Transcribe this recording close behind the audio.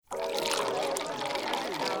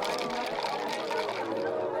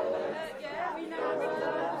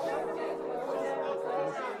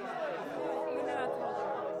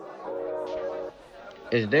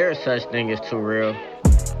Is there such thing as too real?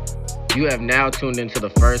 You have now tuned into the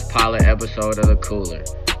first pilot episode of The Cooler,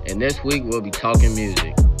 and this week we'll be talking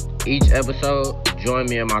music. Each episode, join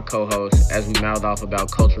me and my co-hosts as we mouth off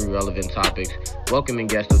about culturally relevant topics, welcoming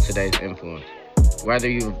guests of today's influence. Whether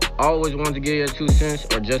you've always wanted to give your 2 cents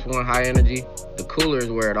or just want high energy, The Cooler is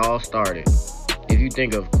where it all started. If you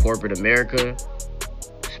think of corporate America,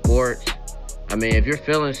 sports, if you're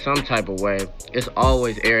feeling some type of way, it's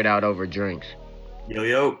always aired out over drinks.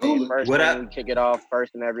 Yo, First what thing up? we kick it off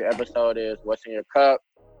first in every episode is what's in your cup.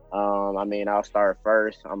 I'll start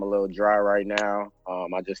first. I'm a little dry right now.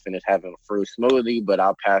 I just finished having a fruit smoothie, but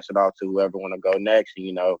I'll pass it off to whoever want to go next.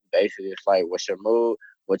 Basically it's like, what's your mood?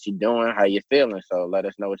 What you doing? How you feeling? So let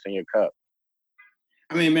us know what's in your cup.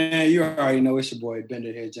 Man, you already know it's your boy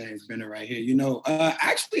Bender here, James Bender right here.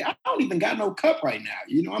 Actually, I don't even got no cup right now.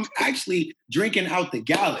 I'm actually drinking out the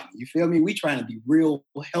gallon. You feel me? We trying to be real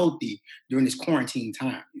healthy during this quarantine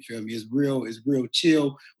time. You feel me? It's real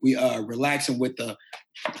chill. We relaxing with the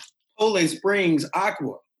Poland Springs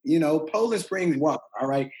Aqua. Poland Springs water. All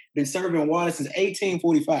right, been serving water since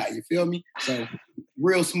 1845. You feel me? So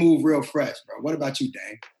real smooth, real fresh, bro. What about you,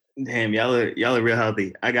 Dane? Damn, y'all are real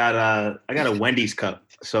healthy. I got a Wendy's cup.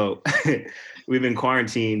 So we've been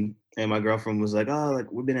quarantined, and my girlfriend was like,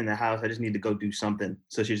 we've been in the house. I just need to go do something.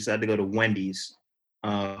 So she decided to go to Wendy's.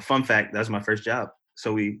 Fun fact, that's my first job.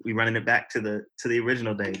 So we running it back to the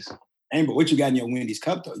original days. Hey, but what you got in your Wendy's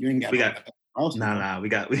cup though? You ain't got. We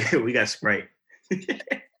got Sprite.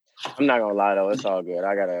 I'm not gonna lie though, it's all good.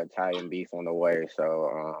 I got an Italian beef on the way,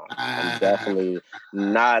 so I'm definitely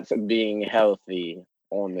not being healthy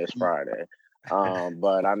on this Friday.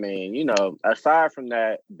 But aside from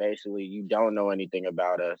that, basically you don't know anything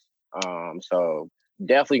about us. So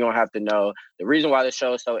definitely gonna have to know. The reason why the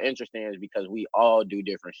show is so interesting is because we all do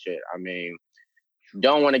different shit.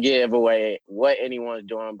 Don't want to give away what anyone's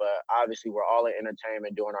doing, but obviously we're all in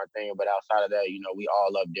entertainment doing our thing. But outside of that, we all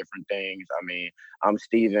love different things. I'm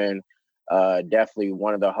Steven, definitely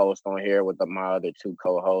one of the hosts on here with my other 2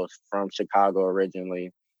 co-hosts from Chicago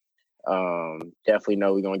originally. Definitely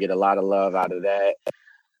know we're going to get a lot of love out of that.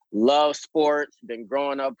 Love sports, been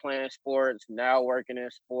growing up playing sports, now working in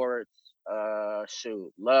sports.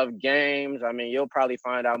 Love games. You'll probably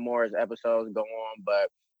find out more as episodes go on, but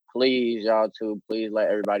please, y'all too, please let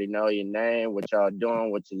everybody know your name, what y'all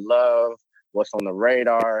doing, what you love, what's on the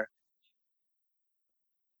radar.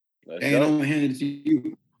 I'm gonna hand it to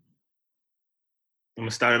you. I'm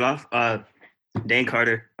gonna start it off. Dane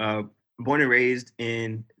Carter, born and raised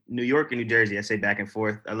in New York and New Jersey. I say back and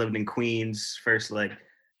forth. I lived in Queens first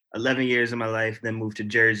 11 years of my life, then moved to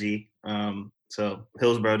Jersey. So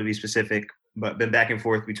Hillsborough to be specific, but been back and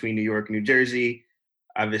forth between New York and New Jersey.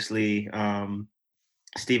 Obviously,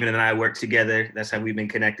 Steven and I work together. That's how we've been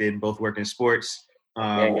connected, both work in sports.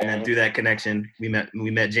 And then through that connection, we met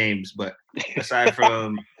James. But aside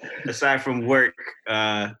from work,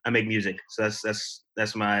 I make music. So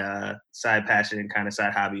that's my side passion and kind of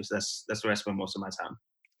side hobby. So that's where I spend most of my time.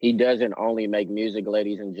 He doesn't only make music,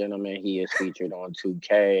 ladies and gentlemen. He is featured on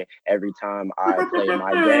 2K. Every time I play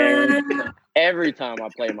my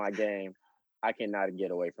game, I cannot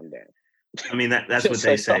get away from Dan. That's what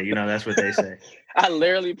they say. That's what they say. I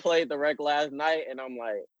literally played the rec last night, and I'm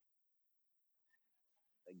like,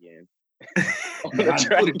 again.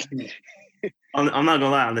 I'm not gonna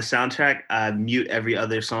lie. On the soundtrack, I mute every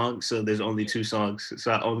other song, so there's only 2 songs.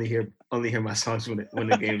 So I only hear my songs when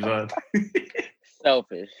the game's on.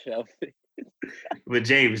 Selfish. But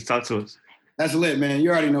James, talk to us. That's lit, man.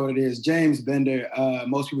 You already know what it is. James Bender.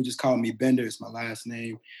 Most people just call me Bender. It's my last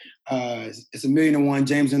name. It's 1,000,001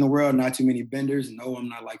 James in the world. Not too many Benders. No, I'm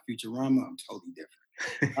not like Futurama. I'm totally different.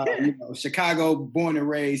 Chicago, born and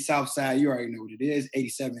raised, South Side. You already know what it is.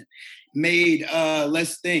 87. Made.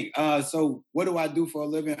 Let's think. So what do I do for a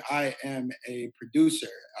living? I am a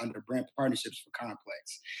producer under brand partnerships for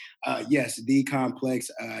Complex. Yes, the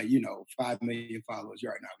Complex. 5 million followers. You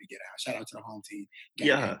already know how we get out. Shout out to the home team.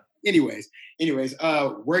 Yeah. Anyways,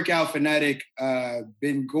 workout fanatic,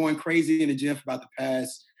 been going crazy in the gym for about the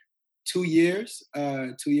past 2 years.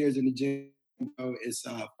 2 years in the gym, it's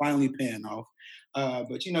finally paying off.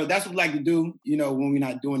 But that's what we like to do, when we're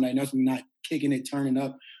not doing that. That's when we're not kicking it, turning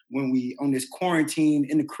up, when we on this quarantine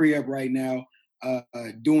in the crib right now,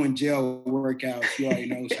 doing jail workouts. You already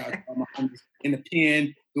know, shout out to my homies in the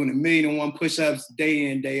pen, doing 1,000,001 push-ups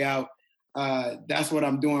day in, day out. That's what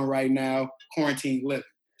I'm doing right now, quarantine living.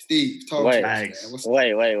 Steve, talk to us.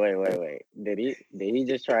 Wait. Did he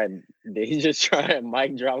just try a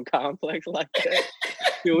mic drop Complex like that?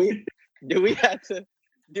 Do we have to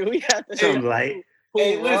Something light.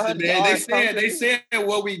 Hey, listen, man. They said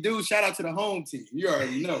what we do. Shout out to the home team. You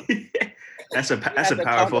already know. That's a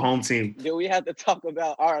powerful home team. Do we have to talk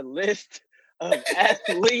about our list of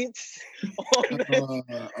athletes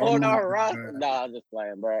on our roster? Nah, I'm just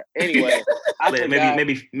playing, bro. Anyway, I forgot.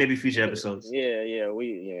 Maybe future episodes. Yeah,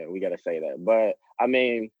 we gotta say that. But I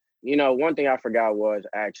mean, one thing I forgot was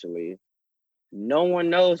actually no one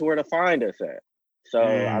knows where to find us at. So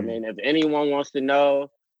I mean, if anyone wants to know,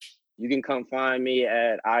 you can come find me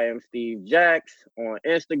at I am Steve Jacks on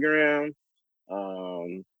Instagram.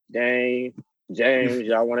 Dane, James,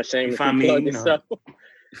 y'all want to shamelessly find me, plug yourself?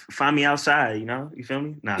 Find me outside, you feel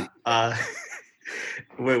me? Nah.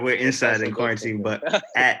 We're inside in quarantine, but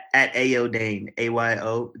at Ayodane,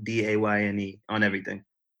 AYODAYNE on everything.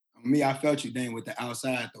 Me, I felt you, Dane, with the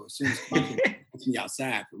outside though. As soon as it's me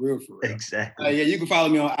outside, for real. Exactly. Yeah, you can follow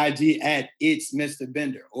me on IG at It's Mr.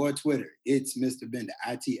 Bender or Twitter. It's Mr. Bender.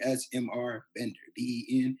 ITSMR Bender.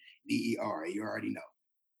 BENDER. You already know.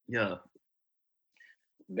 Yeah.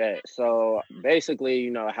 Bet. So basically,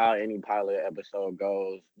 how any pilot episode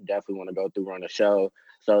goes, definitely want to go through on the show.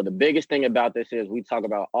 So the biggest thing about this is we talk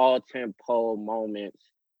about all tempo moments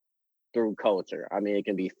through culture. I mean, it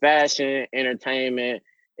can be fashion, entertainment.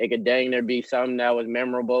 It could dang near be something that was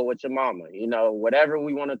memorable with your mama. Whatever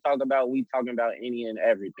we want to talk about, we talking about any and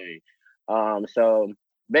everything. So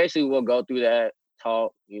basically we'll go through that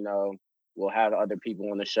talk, we'll have other people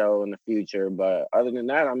on the show in the future. But other than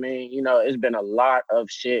that, I mean, it's been a lot of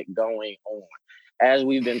shit going on. As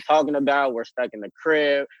we've been talking about, we're stuck in the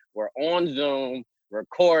crib, we're on Zoom,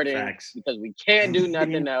 recording. Facts. Because we can't do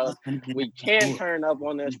nothing else. We can't turn up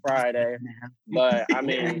on this Friday. But I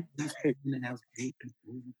mean, exactly.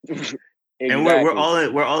 And we're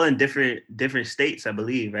all in different states, I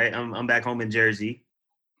believe, right? I'm back home in Jersey.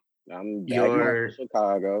 I'm back in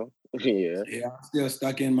Chicago. Yeah, I'm still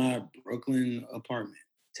stuck in my Brooklyn apartment.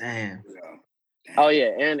 Damn. Oh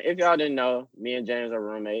yeah, and if y'all didn't know, me and James are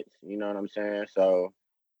roommates. You know what I'm saying? So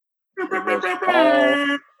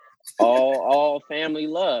all family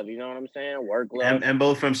love. You know what I'm saying? Work love. And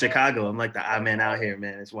both from Chicago. I'm like the odd man out here,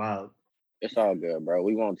 man. It's wild. It's all good, bro.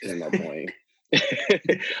 We won't team up on you.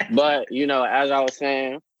 But as I was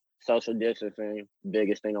saying, social distancing,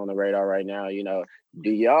 biggest thing on the radar right now. Do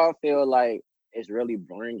y'all feel like it's really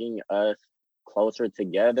bringing us closer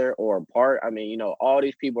together or apart? I mean, all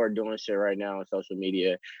these people are doing shit right now on social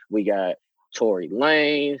media. We got Tory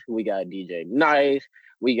Lanez, we got DJ Nice,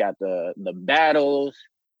 we got the battles.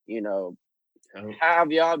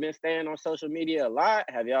 Have y'all been staying on social media a lot?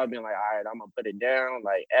 Have y'all been like, all right, I'm gonna put it down,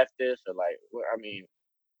 like F this, or like, I mean,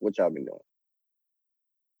 what y'all been doing?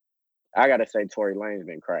 I gotta say, Tory Lanez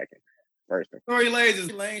been cracking. Tory Lanez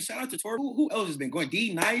is lane. Shout out to Tory. Who else has been going?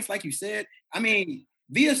 D Nice, like you said. I mean,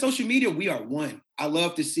 via social media, we are one. I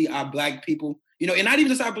love to see our Black people, and not even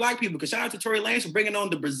just our Black people, because shout out to Tory Lanez for bringing on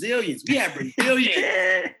the Brazilians. We have Brazilians.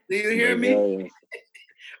 Do you hear me?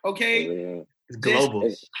 Okay. It's global.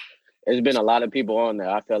 It's been a lot of people on there.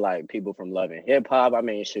 I feel like people from Love and Hip Hop. I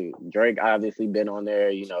mean, shoot, Drake obviously been on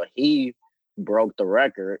there. He broke the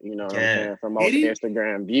record, what I'm saying, for most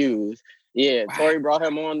Instagram views. Yeah, wow. Tory brought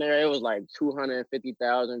him on there. It was like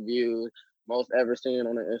 250,000 views, most ever seen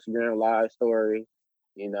on an Instagram live story.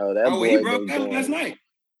 That boy. He broke that last night.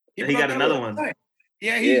 He got another one.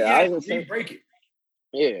 Yeah, he break it.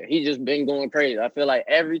 Yeah, he just been going crazy. I feel like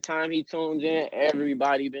every time he tunes in,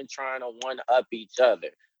 everybody been trying to one-up each other.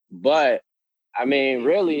 But, I mean,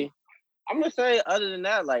 really, I'm going to say other than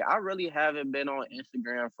that, like, I really haven't been on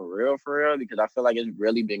Instagram for real, because I feel like it's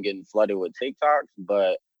really been getting flooded with TikToks.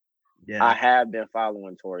 But I have been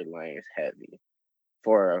following Tory Lanez heavy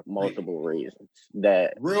for multiple reasons.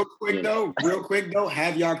 Real quick, though,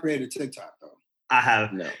 have y'all created TikTok, though? I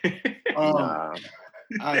have. No. Nah.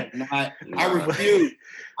 I have not. I refuse.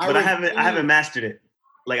 But I haven't mastered it.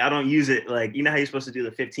 Like, I don't use it. Like, you know how you're supposed to do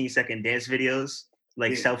the 15-second dance videos?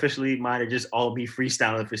 Like, selfishly, mine are just all me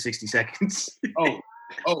freestyling for 60 seconds.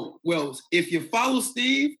 Well, if you follow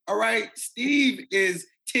Steve, all right, Steve is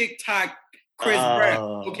TikTok Chris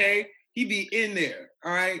Brown, okay? He be in there,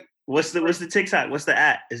 all right? What's the TikTok? What's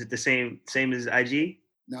the @? Is it the same as IG?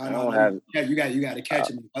 No. You got to catch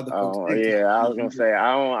him. Other folks. Yeah, I was gonna say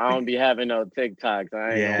I don't be having no TikToks.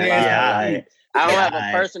 I ain't gonna lie. Like, I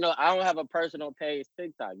don't have a personal page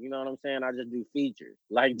TikTok. You know what I'm saying? I just do features,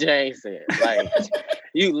 like Jay said. Like,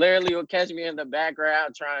 you literally will catch me in the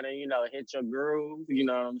background trying to hit your groove. You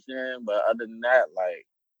know what I'm saying? But other than that, like,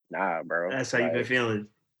 nah, bro. That's how you been feeling.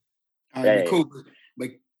 All right, cool.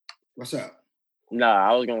 Like, what's up? No,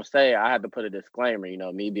 I was gonna say I had to put a disclaimer.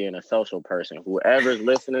 Me being a social person, whoever's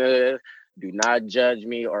listening to this, Do not judge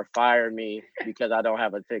me or fire me because I don't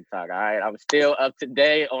have a TikTok. All right, I'm still up to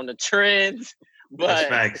date on the trends, but That's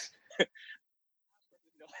facts.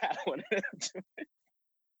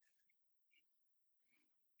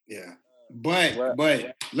 Yeah. But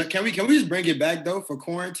look, can we just bring it back though for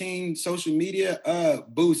quarantine social media?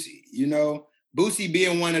 Boosie, you know, Boosie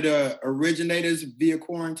being one of the originators via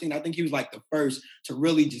quarantine. I think he was like the first to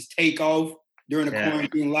really just take off during the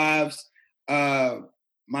quarantine lives.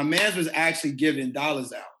 My man's was actually giving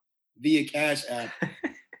dollars out via Cash App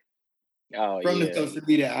from the social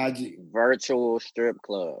media IG. Virtual strip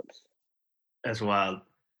clubs. That's wild.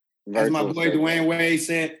 As my boy Dwayne Wade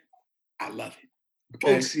said, I love it.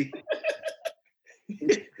 Okay. Boosie.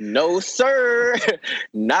 No, sir.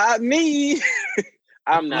 Not me.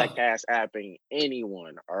 I'm not cash apping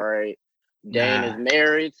anyone. All right. Dane is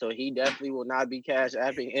married, so he definitely will not be cash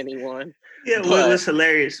apping anyone. Yeah, what was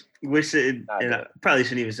hilarious, and I probably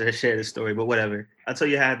shouldn't even share this story, but whatever. I told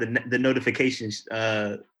you I had the notifications,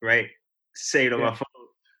 right, saved on my phone.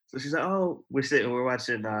 So she's like, "Oh, we're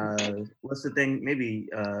watching, what's the thing? Maybe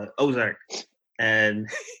Ozark," and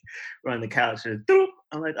we're on the couch. And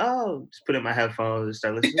I'm like, "Oh," just put in my headphones and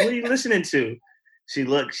start listening. What are you listening to? She's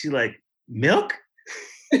like, "Milk."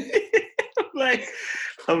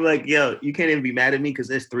 I'm like, yo, you can't even be mad at me because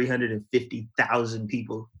there's 350,000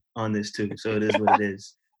 people on this too. So it is what it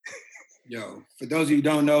is. Yo, for those of you who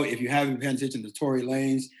don't know, if you haven't been paying attention to Tory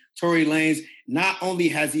Lanez, not only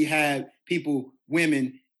has he had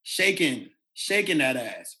women shaking that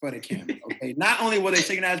ass for the camera, okay? Not only were they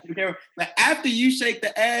shaking the ass for the camera, but after you shake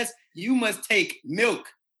the ass, you must take milk,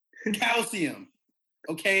 calcium,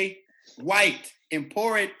 okay, white, and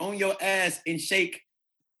pour it on your ass and shake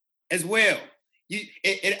as well.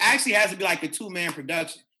 It actually has to be like a 2-man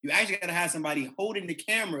production. You actually got to have somebody holding the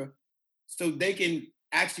camera so they can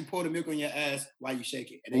actually pour the milk on your ass while you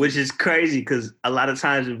shake it. Which is crazy because a lot of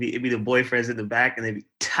times it'd be the boyfriends in the back and they'd be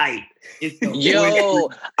tight. Yo,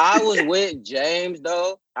 I was with James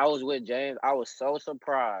though. I was so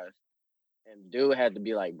surprised. And dude had to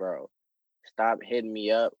be like, bro, stop hitting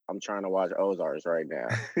me up. I'm trying to watch Ozarks right now.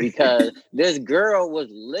 Because this girl was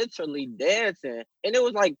literally dancing and it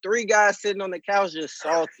was like 3 guys sitting on the couch just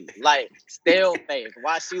salty, like stale face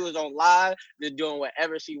while she was on live, just doing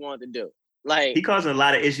whatever she wanted to do. Like, he causing a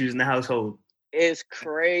lot of issues in the household. It's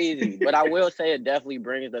crazy. But I will say it definitely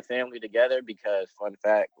brings the family together because, fun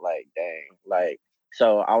fact, like, dang, like,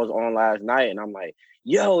 so I was on last night and I'm like,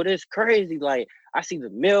 yo, this crazy. Like, I see the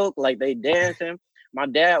milk, like they dancing. My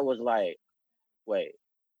dad was like, wait,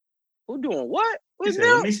 who doing what? He said,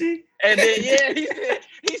 let me see. And then, he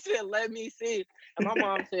said, let me see. And my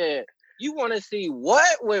mom said, you want to see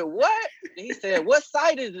what with what? And he said, what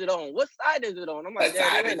site is it on? What site is it on? I'm like,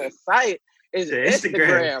 Dad, it ain't a site. It's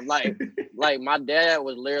Instagram. Like my dad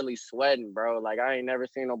was literally sweating, bro. Like I ain't never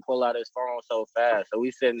seen him pull out his phone so fast. So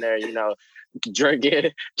we sitting there, you know,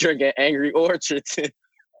 drinking Angry Orchards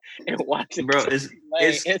and watching. Bro,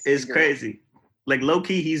 it's crazy. Like low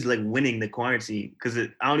key, he's like winning the quarantine because I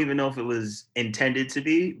don't even know if it was intended to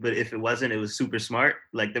be, but if it wasn't, it was super smart.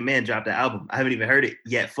 Like the man dropped the album. I haven't even heard it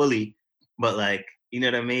yet fully, but like, you know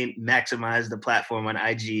what I mean? Maximize the platform on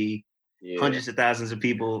IG. Yeah. Hundreds of thousands of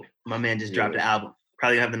people. My man just dropped an album.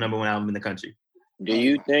 Probably have the #1 album in the country. Do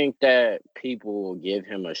you think that people will give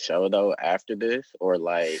him a show though after this, or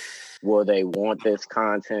like, will they want this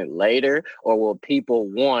content later, or will people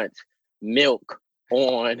want milk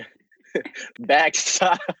on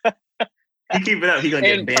backside? He keep it up. He gonna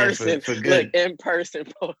get banned for good. Look, in person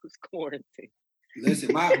post quarantine.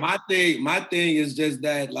 Listen, my thing is just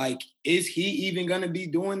that, like, is he even gonna be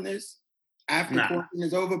doing this after quarantine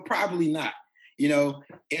is over? Probably not. You know,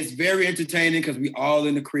 it's very entertaining because we all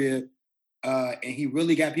in the crib, and he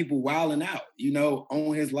really got people wilding out, you know,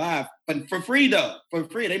 on his live, but for free though. For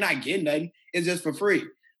free, they're not getting nothing. It's just for free.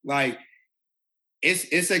 Like,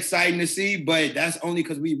 it's exciting to see, but that's only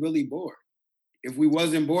because we really bored. If we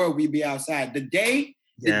wasn't bored, we'd be outside. The day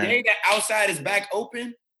that outside is back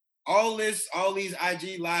open, all these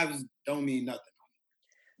IG lives don't mean nothing.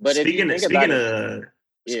 But speaking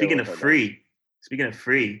of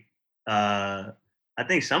free, I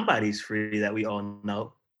think somebody's free that we all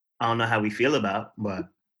know. I don't know how we feel about, but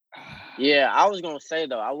yeah, I was gonna say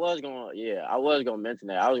though, I was gonna mention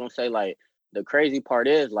that. I was gonna say, like, the crazy part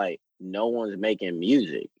is, like, no one's making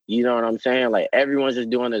music. You know what I'm saying? Like, everyone's just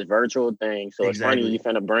doing this virtual thing. So it's funny you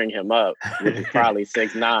finna bring him up, which is probably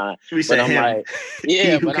 6ix9ine. But I'm like,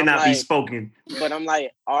 yeah, who cannot be spoken. But I'm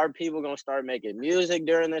like, are people gonna start making music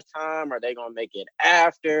during this time? Are they gonna make it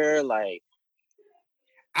after? Like,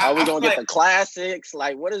 Are we gonna get the classics?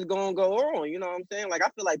 Like, what is gonna go on? You know what I'm saying? Like, I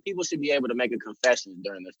feel like people should be able to make a confession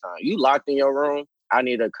during this time. You locked in your room. I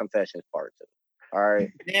need a confessions part too. All right.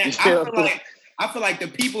 Man, I feel like the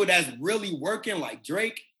people that's really working, like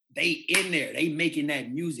Drake, they in there. They making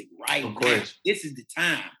that music right of course. now. This is the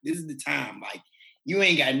time. This is the time. Like, you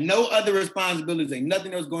ain't got no other responsibilities. Ain't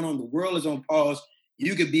nothing else going on. The world is on pause.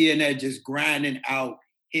 You could be in there just grinding out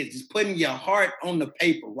hits, just putting your heart on the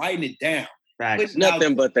paper, writing it down.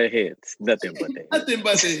 Nothing but the hits. Nothing but the hits. Nothing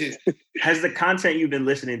but the hits. Has the content you've been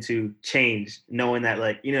listening to changed, knowing that,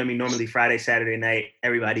 like, you know what I mean, normally Friday, Saturday night,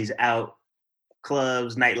 everybody's out,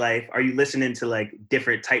 clubs, nightlife. Are you listening to, like,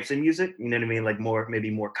 different types of music? You know what I mean? Like,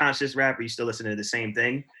 maybe more conscious rap? Are you still listening to the same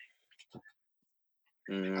thing?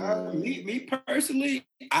 Me personally,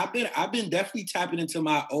 I've been definitely tapping into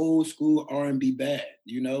my old school R&B bag.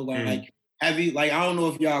 You know, like heavy. Like, I don't know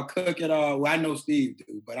if y'all cook at all. Well, I know Steve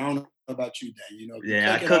do, but I don't know about you, Dan. You know,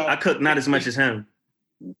 yeah, I cook not as much as him.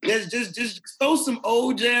 Just throw some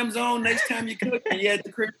old jams on next time you cook and you're at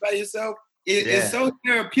the crib by yourself. It's so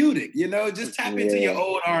therapeutic, you know. Just tap into your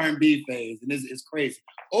old R&B phase, and it's crazy.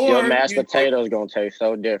 Or your mashed potatoes gonna taste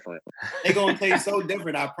so different. They're gonna taste so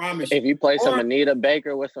different. I promise you. If you play some Anita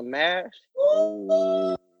Baker with some mash,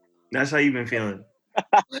 ooh. That's how you've been feeling.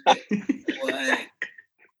 What?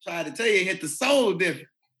 Try to tell you, hit the soul different.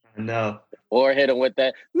 No. Or hit them with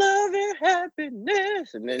that love and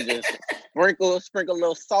happiness, and then just sprinkle a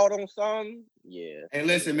little salt on something. Yeah. Hey,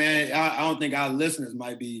 listen, man. I don't think our listeners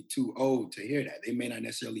might be too old to hear that. They may not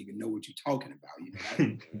necessarily even know what you're talking about.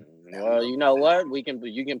 You know. Well, you know what?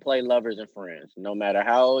 You can play Lovers and Friends, no matter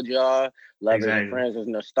how old you are. Lovers and Friends is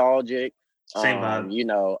nostalgic. Same vibe. You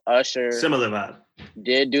know, Usher. Similar vibe.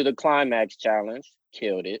 Did do the climax challenge,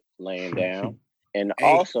 killed it, laying down, and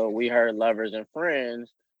also we heard Lovers and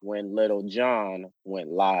Friends when Little John went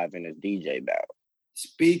live in his DJ battle.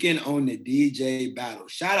 Speaking on the DJ battle,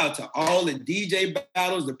 shout out to all the DJ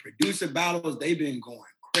battles, the producer battles. They've been going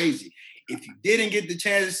crazy. If you didn't get the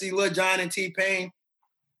chance to see Lil Jon and T-Pain,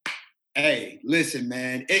 hey, listen,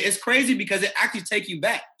 man. It's crazy because it actually takes you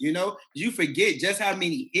back, you know? You forget just how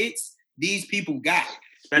many hits these people got.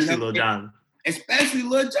 Especially Lil Jon. Especially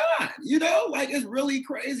Lil Jon, you know? Like, it's really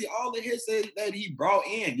crazy, all the hits that he brought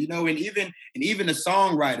in, you know? And even the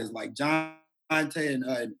songwriters like John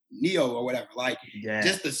and Neo or whatever, like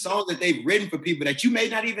just the songs that they've written for people that you may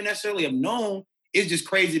not even necessarily have known. It's just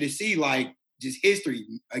crazy to see, like, just history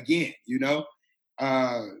again, you know.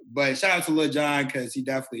 But shout out to Lil Jon because he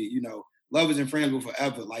definitely, you know, Lovers and Friends will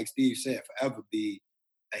forever, like Steve said, forever be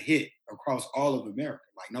a hit across all of America.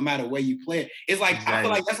 Like, no matter where you play it, it's like I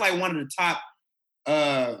feel like that's like one of the top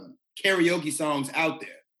karaoke songs out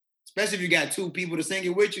there, especially if you got two people to sing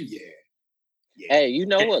it with you. Yeah. Hey, you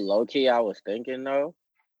know what, low key I was thinking though,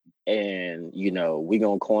 and you know we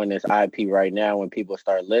gonna coin this IP right now when people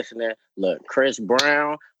start listening. Look, Chris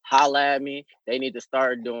Brown, holla at me. They need to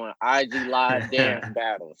start doing IG live dance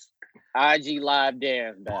battles. IG live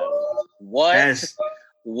dance battles.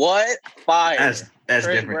 What fire? That's Chris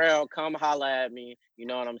different. Brown, come holla at me. You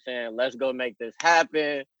know what I'm saying? Let's go make this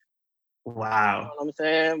happen. Wow. You know what I'm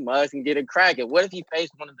saying? Must can get it cracking. What if he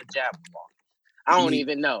faced one of the Jabberwockies? I don't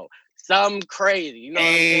even know. Something crazy. You know what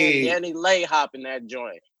I'm saying? Danny Lay hop in that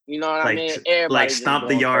joint. You know what I mean? Everybody like Stomp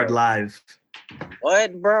the Yard crazy. Live.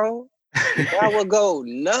 What, bro? That would go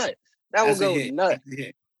nuts. That would go nuts.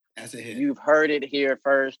 That's a hit. You've heard it here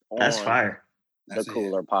first on That's fire. The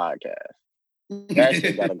Cooler Podcast. That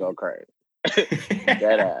shit gotta go crazy.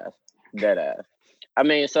 Dead ass. I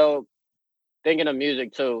mean, so thinking of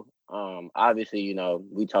music too, obviously, you know,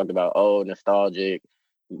 we talked about old nostalgic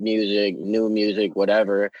music, new music,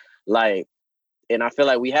 whatever. Like, and I feel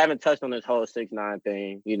like we haven't touched on this whole 6ix9ine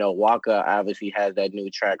thing. You know, Waka obviously has that new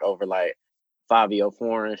track over like Fabio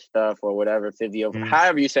Foreign stuff or whatever, 50,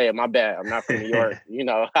 however you say it. My bad, I'm not from New York. You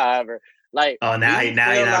know, however, like. Oh, now you're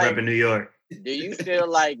not repping New York. Do you feel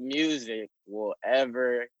like music will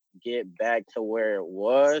ever get back to where it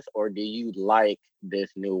was, or do you like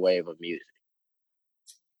this new wave of music?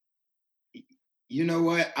 You know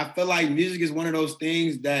what? I feel like music is one of those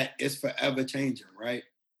things that is forever changing, right?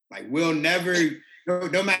 Like, we'll never,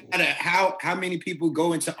 no matter how many people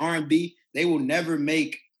go into R&B, they will never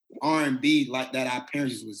make R&B like that our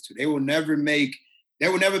parents was to. There will never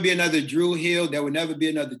be another Drew Hill. There will never be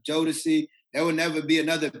another Jodeci. There will never be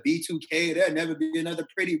another B2K. There'll never be another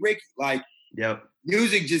Pretty Ricky. Like,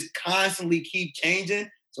 music just constantly keep changing.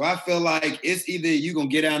 So I feel like it's either you going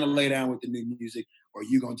to get down and lay down with the new music, or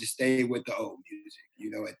you going to just stay with the old music, you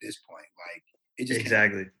know, at this point. Like, it just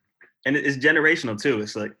exactly. And it's generational too.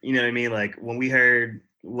 It's like, you know what I mean? Like, when we heard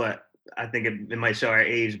I think it might show our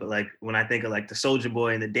age, but like when I think of like the Soulja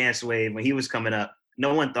Boy and the dance wave when he was coming up,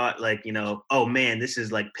 no one thought like, oh man, this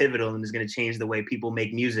is like pivotal and is going to change the way people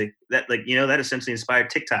make music. That like, that essentially inspired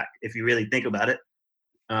TikTok if you really think about it.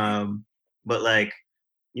 But like,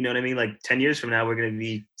 you know what I mean? Like 10 years from now, we're going to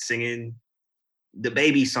be singing the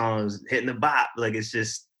baby songs, hitting the bop. Like it's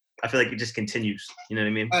just, I feel like it just continues. You know what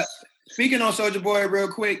I mean? Speaking on Soulja Boy real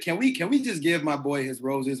quick, can we just give my boy his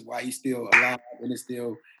roses while he's still alive and it's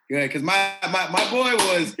still good? Because my boy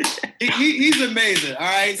was, he's amazing, all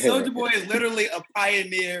right? Soulja Boy is literally a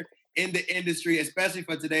pioneer in the industry, especially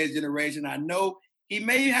for today's generation. I know he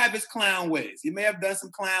may have his clown ways. He may have done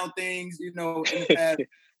some clown things, in the past,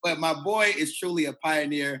 but my boy is truly a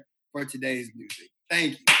pioneer for today's music.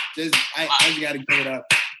 Thank you. I just got to give it up.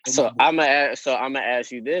 So I'm gonna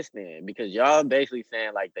ask you this then, because y'all basically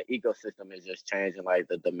saying like the ecosystem is just changing like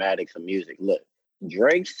the thematics of music. Look,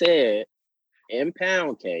 Drake said in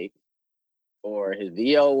Pound Cake or his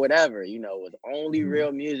VO, whatever, was only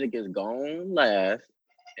real music is gonna last,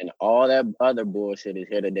 and all that other bullshit is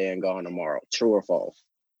here today and gone tomorrow. True or false?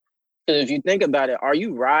 Because if you think about it, are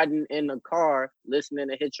you riding in the car listening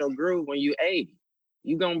to Hit Your Groove when you 80?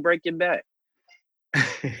 You gonna break your back.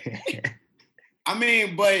 I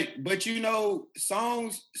mean, but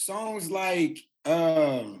songs like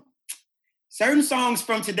certain songs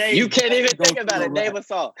from today. You can't even think about it. Name a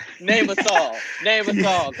song.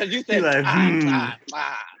 Because you said like,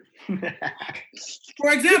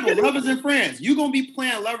 For example, Lovers and Friends. You're gonna be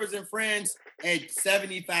playing Lovers and Friends at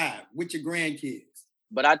 75 with your grandkids.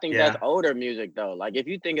 But I think that's older music though. Like if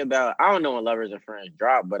you think about, I don't know when Lovers and Friends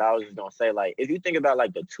dropped, but I was just gonna say like, if you think about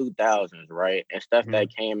like the 2000s, right, and stuff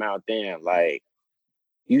that came out then, like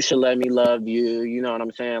You Should Let Me Love You, you know what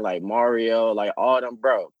I'm saying? Like Mario, like all them,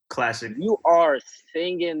 bro. Classic. You are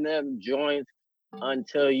singing them joints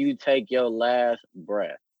until you take your last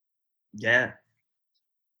breath. Yeah.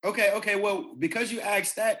 Okay. Well, because you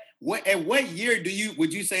asked that, at what year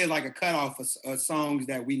would you say is like a cutoff of songs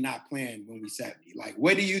that we not playing when we 70? Like,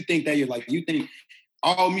 what do you think that you're like? You think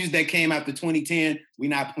all music that came after 2010, we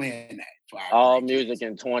not playing that? All music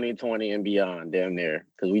in 2020 and beyond, damn near,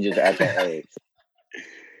 because we just at that age.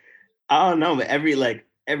 I don't know, but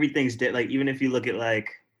everything's dead. Like even if you look at like,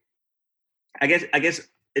 I guess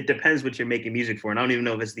it depends what you're making music for, and I don't even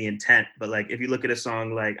know if it's the intent. But like if you look at a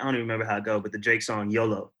song like, I don't even remember how it goes, but the Drake song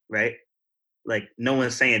YOLO, right? Like no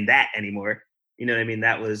one's saying that anymore. You know what I mean?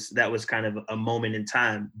 That was kind of a moment in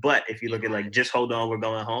time. But if you look at like Just Hold On, We're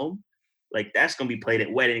Going Home, like that's gonna be played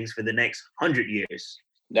at weddings for the next 100 years.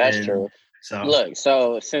 That's true. So look,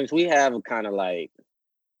 so since we have kind of like,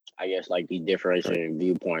 I guess like these differentiating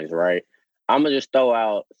viewpoints, right? I'm gonna just throw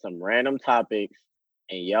out some random topics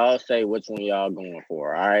and y'all say which one y'all going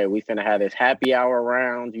for. All right, we finna have this happy hour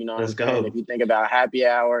round. You know what I'm saying? If you think about happy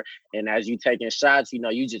hour, and as you taking shots,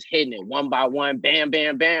 you just hitting it one by one, bam,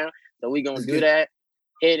 bam, bam. So we gonna do that,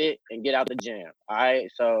 hit it, and get out the jam. All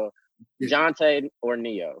right. So Jonte or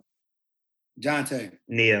Neo? Jonte.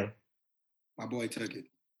 Neo. My boy took it.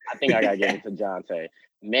 I think I gotta give it to Jonte.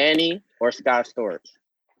 Manny or Scott Storch?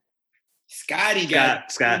 Scotty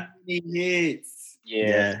got Scott. hits.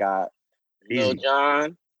 Yeah, Scott. Lil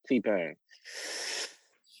Jon, T-Pain.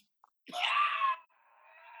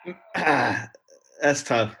 That's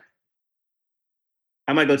tough.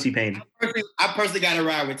 I might go T-Pain. I personally got to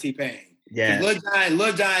ride with T-Pain. Yeah.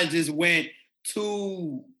 Lil Jon just went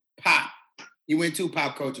too pop. He went too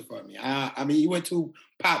pop culture for me. I mean, he went too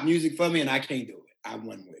pop music for me, and I can't do it. I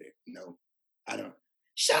won with it. No, I don't.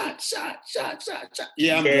 Shot.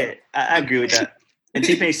 Yeah, I agree with that. And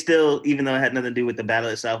T-Pain still, even though it had nothing to do with the battle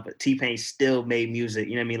itself, but T-Pain still made music.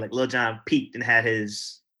 You know what I mean? Like Lil Jon peaked and had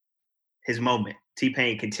his moment.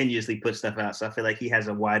 T-Pain continuously put stuff out, so I feel like he has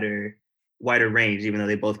a wider range, even though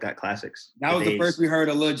they both got classics. That was the first we heard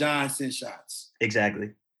of Lil Jon send shots.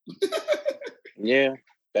 Exactly. Yeah,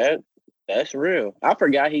 that's real. I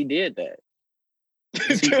forgot he did that.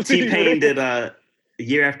 T-Pain did a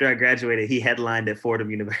year after I graduated, he headlined at Fordham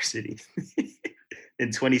University in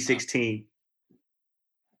 2016.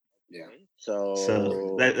 Yeah.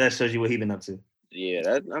 So that shows you what he's been up to.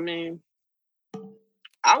 Yeah,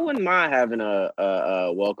 I wouldn't mind having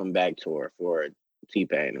a welcome back tour for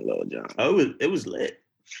T-Pain and Lil Jon. Oh, it was lit.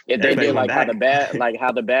 If they did like how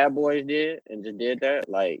the Bad Boys did and just did that,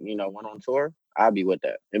 like went on tour, I'd be with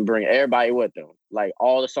that and bring everybody with them, like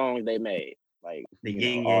all the songs they made, like the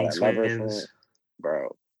Ying all Yang that Lovers Twins,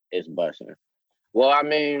 bro. It's busting. Well, I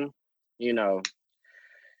mean,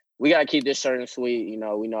 we gotta keep this short and sweet. We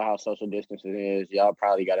know how social distancing is. Y'all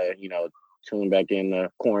probably gotta, tune back in the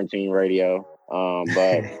quarantine radio.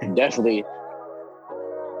 But definitely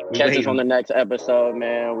Catch us on the next episode,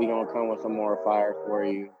 man. We gonna come with some more fire for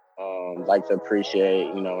you. Like to appreciate,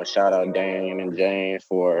 and shout out Dan and James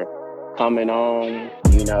for coming on,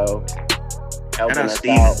 helping us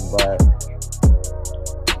out. But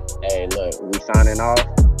hey, look, we signing off.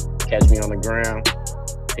 Catch me on the ground.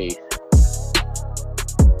 Peace.